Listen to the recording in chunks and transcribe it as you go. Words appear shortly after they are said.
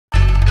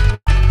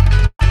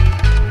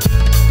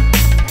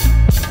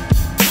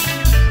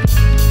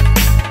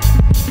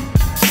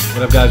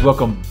What up guys,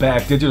 welcome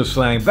back. Digital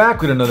Slang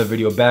back with another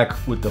video,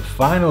 back with the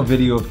final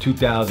video of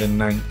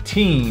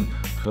 2019.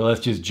 So let's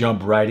just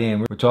jump right in.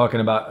 We're talking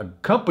about a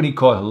company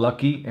called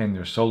HILUCKEY and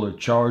their solar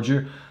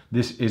charger.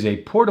 This is a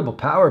portable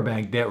power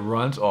bank that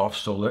runs off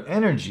solar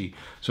energy.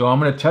 So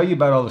I'm gonna tell you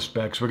about all the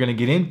specs. We're gonna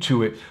get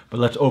into it, but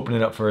let's open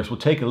it up first. We'll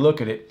take a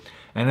look at it,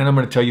 and then I'm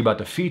gonna tell you about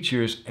the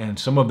features and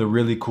some of the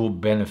really cool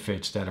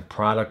benefits that a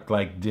product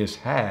like this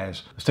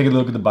has. Let's take a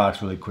look at the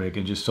box really quick.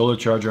 And just solar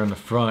charger on the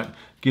front.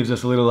 Gives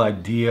us a little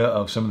idea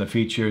of some of the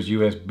features.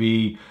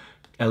 USB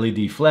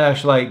LED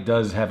flashlight,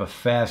 does have a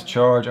fast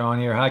charge on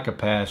here, high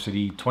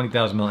capacity,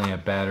 20,000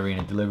 milliamp battery,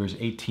 and it delivers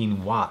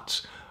 18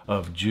 watts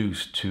of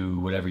juice to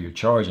whatever you're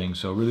charging.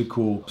 So really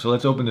cool. So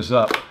let's open this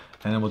up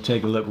and then we'll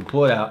take a look. We'll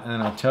pull it out and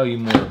then I'll tell you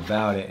more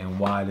about it and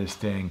why this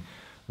thing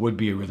would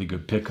be a really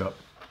good pickup.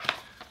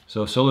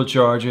 So solar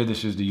charger,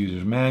 this is the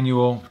user's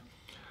manual.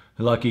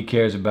 HILUCKEY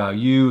cares about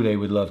you. They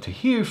would love to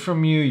hear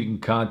from you. You can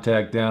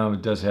contact them.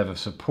 It does have a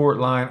support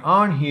line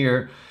on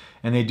here,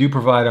 and they do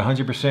provide a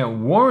 100%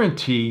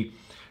 warranty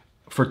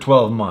for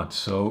 12 months.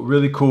 So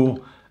really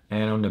cool.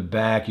 And on the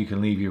back, you can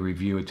leave your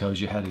review. It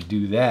tells you how to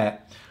do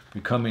that.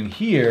 We come in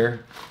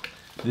here.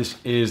 This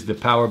is the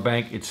power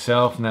bank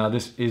itself. Now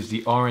this is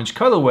the orange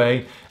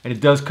colorway, and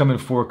it does come in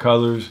 4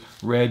 colors,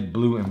 red,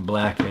 blue, and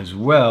black as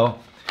well.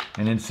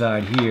 And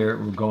inside here,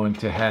 we're going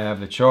to have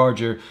the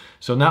charger.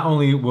 So not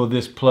only will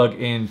this plug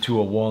into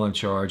a wall and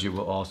charge, it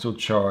will also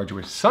charge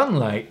with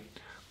sunlight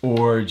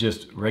or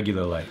just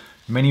regular light.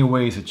 Many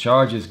ways to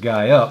charge this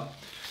guy up.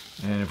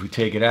 And if we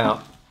take it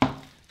out,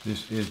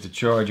 this is the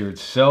charger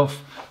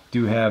itself.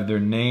 Do have their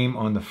name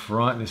on the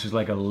front. This is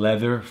like a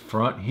leather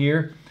front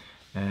here.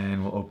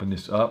 And we'll open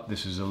this up.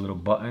 This is a little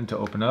button to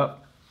open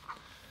up.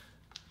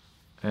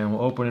 And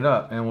we'll open it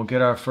up and we'll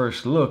get our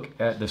first look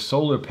at the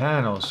solar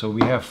panels. So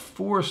we have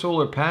 4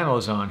 solar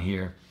panels on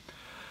here.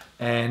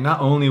 And not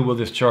only will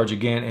this charge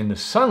again in the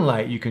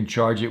sunlight, you can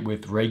charge it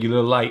with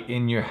regular light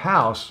in your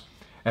house,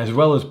 as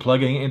well as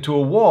plugging it into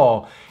a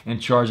wall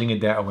and charging it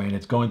that way. And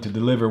it's going to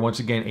deliver, once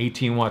again,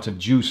 18 watts of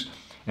juice.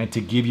 And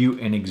to give you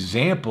an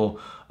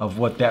example of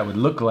what that would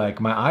look like,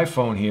 my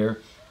iPhone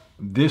here,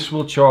 this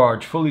will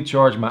charge, fully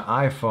charge my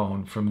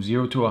iPhone from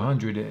 0 to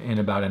 100 in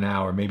about an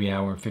hour, maybe an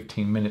hour and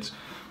 15 minutes,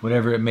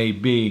 whatever it may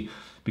be,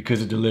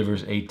 because it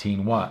delivers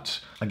 18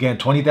 watts. Again,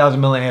 20,000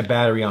 milliamp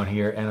battery on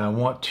here, and I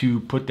want to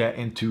put that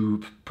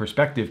into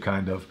perspective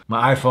kind of.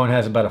 My iPhone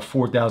has about a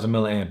 4,000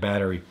 milliamp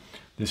battery.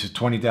 This is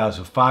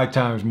 20,000, so 5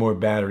 times more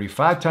battery,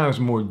 5 times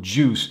more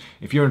juice.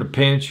 If you're in a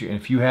pinch, and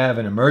if you have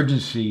an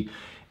emergency,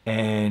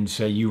 and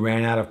say you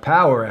ran out of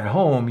power at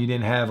home, you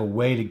didn't have a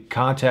way to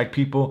contact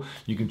people,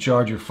 you can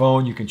charge your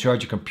phone, you can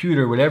charge your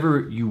computer,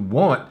 whatever you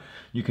want,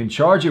 you can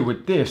charge it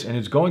with this, and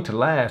it's going to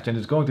last, and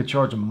it's going to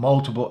charge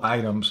multiple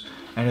items,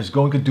 and it's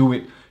going to do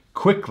it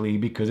quickly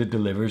because it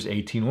delivers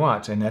 18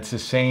 watts. And that's the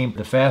same,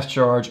 the fast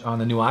charge on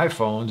the new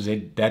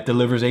iPhones, that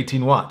delivers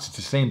 18 watts. It's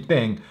the same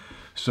thing.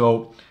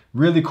 So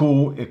really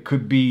cool. It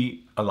could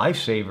be a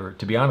lifesaver,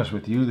 to be honest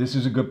with you. This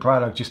is a good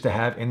product just to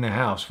have in the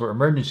house for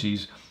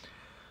emergencies.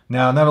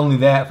 Now, not only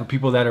that, for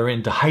people that are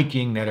into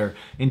hiking, that are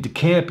into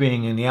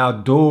camping and the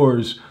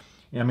outdoors,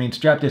 I mean,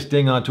 strap this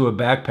thing onto a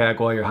backpack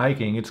while you're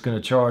hiking. It's going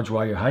to charge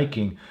while you're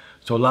hiking.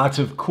 So lots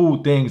of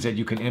cool things that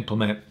you can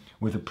implement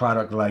with a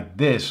product like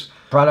this.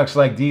 Products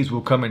like these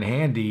will come in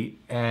handy,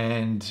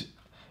 and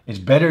it's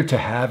better to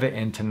have it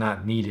and to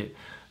not need it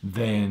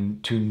than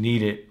to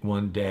need it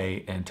one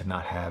day and to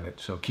not have it.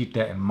 So keep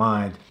that in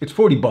mind. It's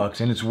 40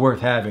 bucks and it's worth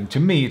having. To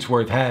me, it's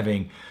worth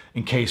having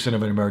in case of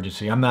an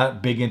emergency. I'm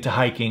not big into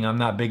hiking. I'm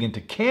not big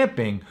into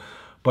camping.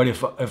 But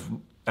if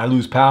I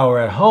lose power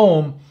at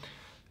home,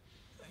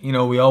 you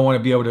know, we all want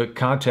to be able to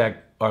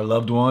contact our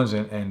loved ones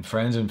and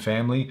friends and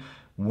family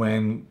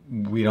when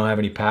we don't have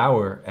any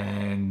power.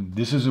 And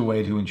this is a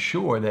way to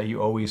ensure that you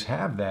always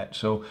have that.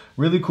 So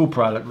really cool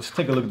product. Let's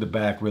take a look at the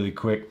back really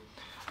quick.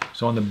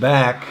 So on the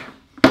back,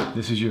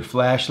 this is your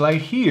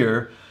flashlight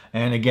here.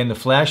 And again, the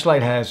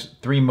flashlight has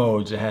 3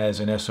 modes. It has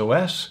an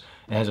SOS,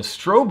 it has a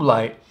strobe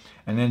light,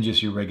 and then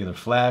just your regular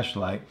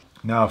flashlight.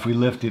 Now, if we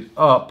lift it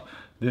up,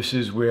 this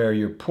is where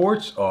your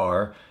ports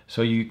are.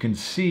 So you can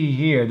see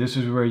here, this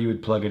is where you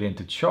would plug it in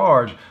to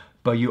charge,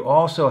 but you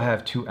also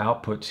have 2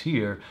 outputs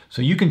here.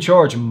 So you can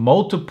charge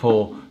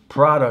multiple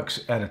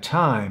products at a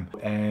time.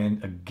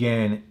 And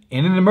again,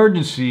 in an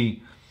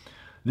emergency,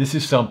 this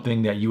is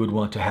something that you would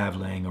want to have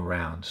laying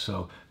around.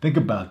 So think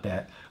about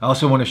that. I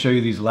also want to show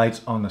you these lights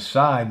on the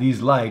side.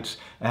 These lights,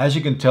 as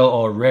you can tell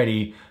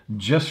already,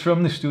 just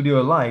from the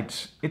studio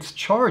lights, it's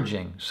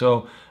charging.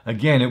 So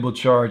again, it will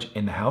charge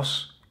in the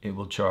house. It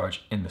will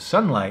charge in the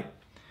sunlight.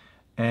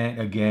 And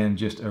again,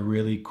 just a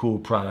really cool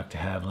product to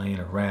have laying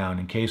around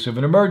in case of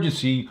an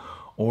emergency,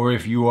 or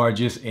if you are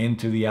just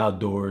into the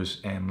outdoors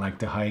and like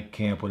to hike,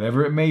 camp,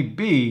 whatever it may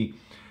be.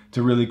 It's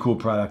a really cool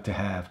product to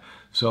have.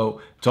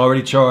 So it's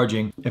already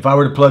charging. If I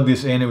were to plug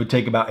this in, it would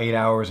take about 8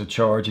 hours of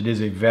charge. It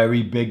is a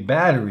very big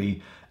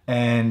battery,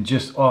 And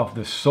just off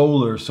the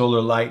solar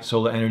light,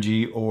 solar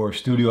energy, or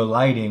studio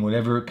lighting,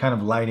 whatever kind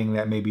of lighting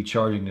that may be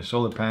charging the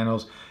solar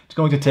panels, it's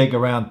going to take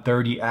around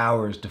 30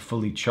 hours to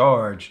fully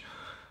charge.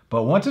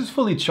 But once it's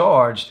fully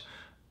charged,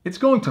 it's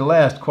going to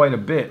last quite a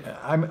bit.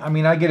 I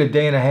mean, I get a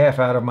day and a half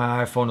out of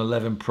my iPhone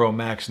 11 Pro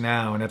Max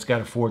now, and that's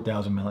got a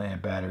 4,000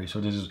 milliamp battery. So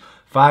this is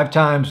 5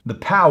 times the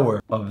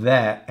power of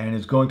that, and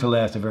it's going to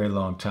last a very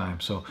long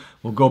time. So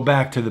we'll go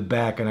back to the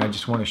back, and I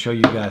just want to show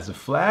you guys the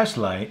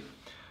flashlight.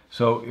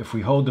 So if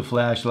we hold the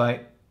flashlight,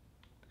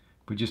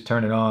 if we just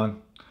turn it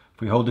on, if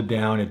we hold it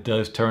down, it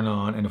does turn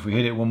on. And if we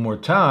hit it one more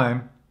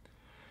time,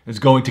 it's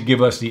going to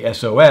give us the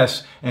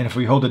SOS. And if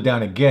we hold it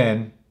down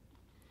again,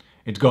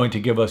 it's going to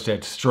give us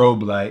that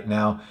strobe light.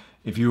 Now,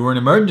 if you were in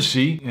an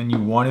emergency and you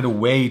wanted a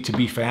way to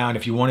be found,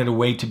 if you wanted a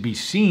way to be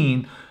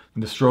seen,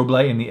 the strobe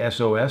light and the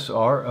SOS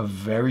are a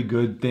very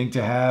good thing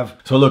to have.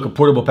 So look, a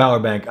portable power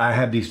bank. I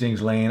have these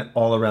things laying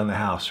all around the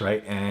house,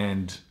 right?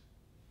 And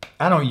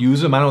I don't use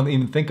them. I don't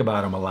even think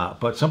about them a lot.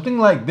 But something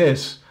like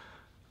this,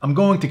 I'm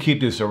going to keep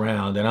this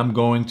around, and I'm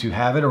going to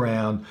have it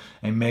around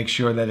and make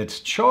sure that it's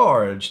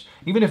charged.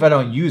 Even if I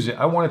don't use it,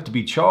 I want it to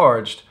be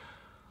charged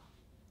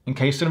in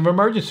case of an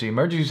emergency.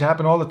 Emergencies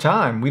happen all the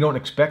time. We don't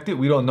expect it.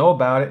 We don't know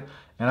about it.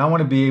 And I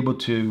want to be able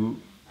to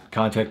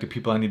contact the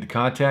people I need to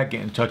contact,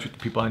 get in touch with the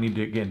people I need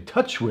to get in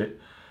touch with.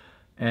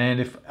 And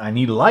if I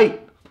need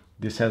light,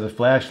 this has a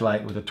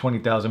flashlight with a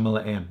 20,000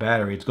 milliamp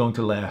battery. It's going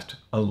to last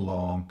a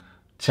long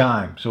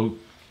time. So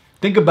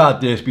think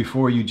about this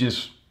before you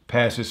just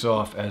pass this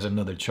off as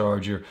another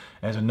charger,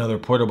 as another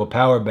portable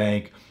power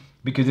bank,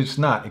 because it's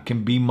not. It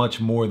can be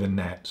much more than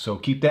that. So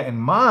keep that in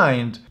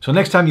mind. So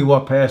next time you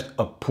walk past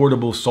a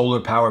portable solar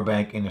power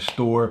bank in a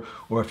store,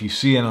 or if you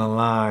see it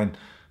online,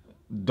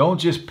 don't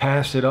just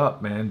pass it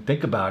up, man.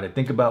 Think about it.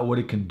 Think about what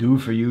it can do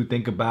for you.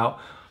 Think about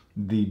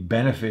the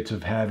benefits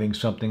of having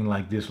something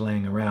like this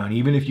laying around.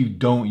 Even if you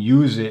don't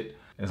use it,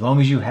 as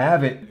long as you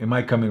have it, it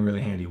might come in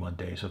really handy one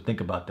day. So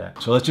think about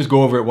that. So let's just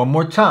go over it one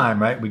more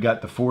time, right? We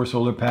got the 4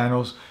 solar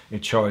panels.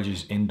 It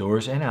charges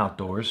indoors and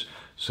outdoors.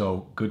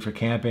 So good for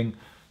camping,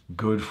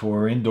 good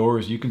for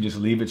indoors. You can just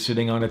leave it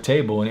sitting on a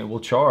table and it will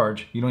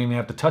charge. You don't even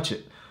have to touch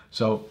it.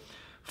 So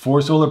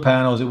 4 solar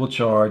panels, it will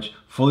charge,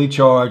 fully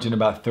charged in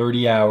about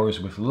 30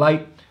 hours with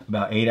light,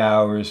 about 8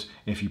 hours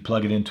if you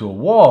plug it into a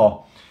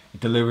wall.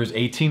 It delivers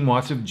 18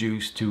 watts of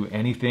juice to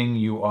anything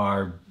you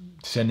are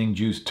sending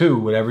juice to,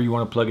 whatever you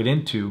want to plug it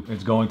into.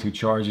 It's going to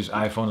charge this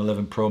iPhone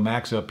 11 Pro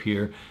Max up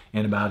here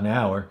in about an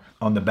hour.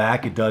 On the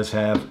back, it does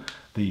have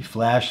the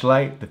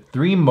flashlight, the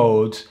 3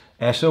 modes,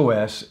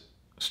 SOS,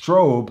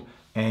 strobe,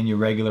 and your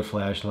regular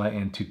flashlight.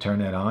 And to turn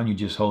that on, you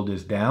just hold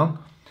this down,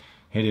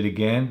 hit it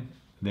again,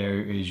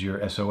 there is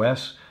your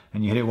SOS,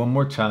 and you hit it one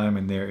more time,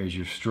 and there is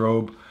your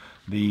strobe.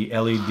 The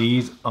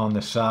LEDs on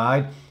the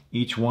side,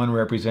 each one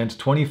represents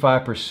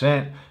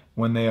 25%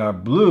 when they are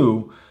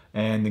blue,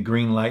 and the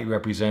green light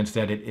represents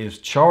that it is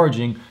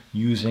charging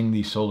using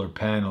the solar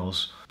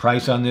panels.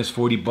 Price on this,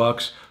 40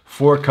 bucks,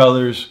 4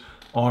 colors,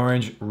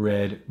 orange,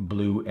 red,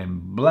 blue,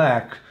 and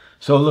black.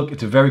 So look,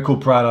 it's a very cool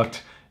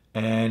product.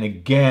 And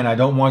again, I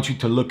don't want you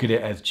to look at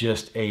it as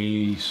just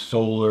a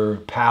solar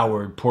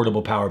powered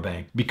portable power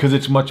bank, because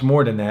it's much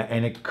more than that,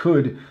 and it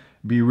could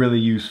be really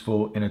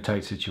useful in a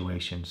tight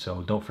situation.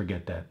 So don't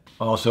forget that.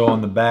 Also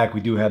on the back, we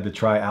do have the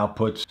tri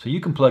outputs. So you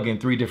can plug in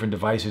 3 different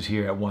devices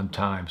here at one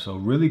time. So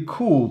really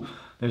cool.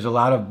 There's a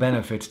lot of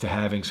benefits to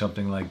having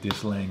something like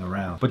this laying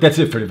around. But that's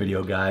it for the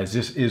video, guys.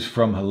 This is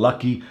from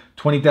HILUCKEY,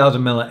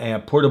 20,000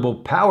 milliamp portable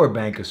power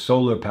bank, a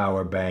solar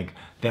power bank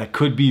that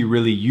could be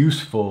really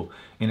useful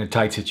in a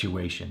tight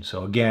situation.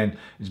 So again,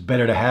 it's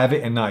better to have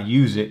it and not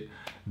use it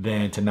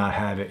than to not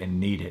have it and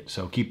need it.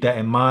 So keep that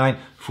in mind.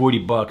 40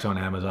 bucks on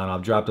Amazon. I'll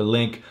drop the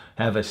link.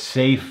 Have a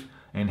safe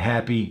and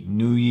happy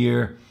new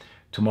year.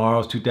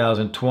 Tomorrow's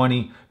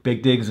 2020.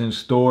 Big things in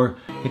store.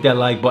 Hit that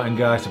like button,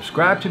 guys.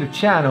 Subscribe to the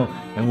channel,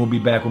 and we'll be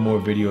back with more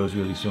videos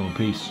really soon.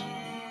 Peace.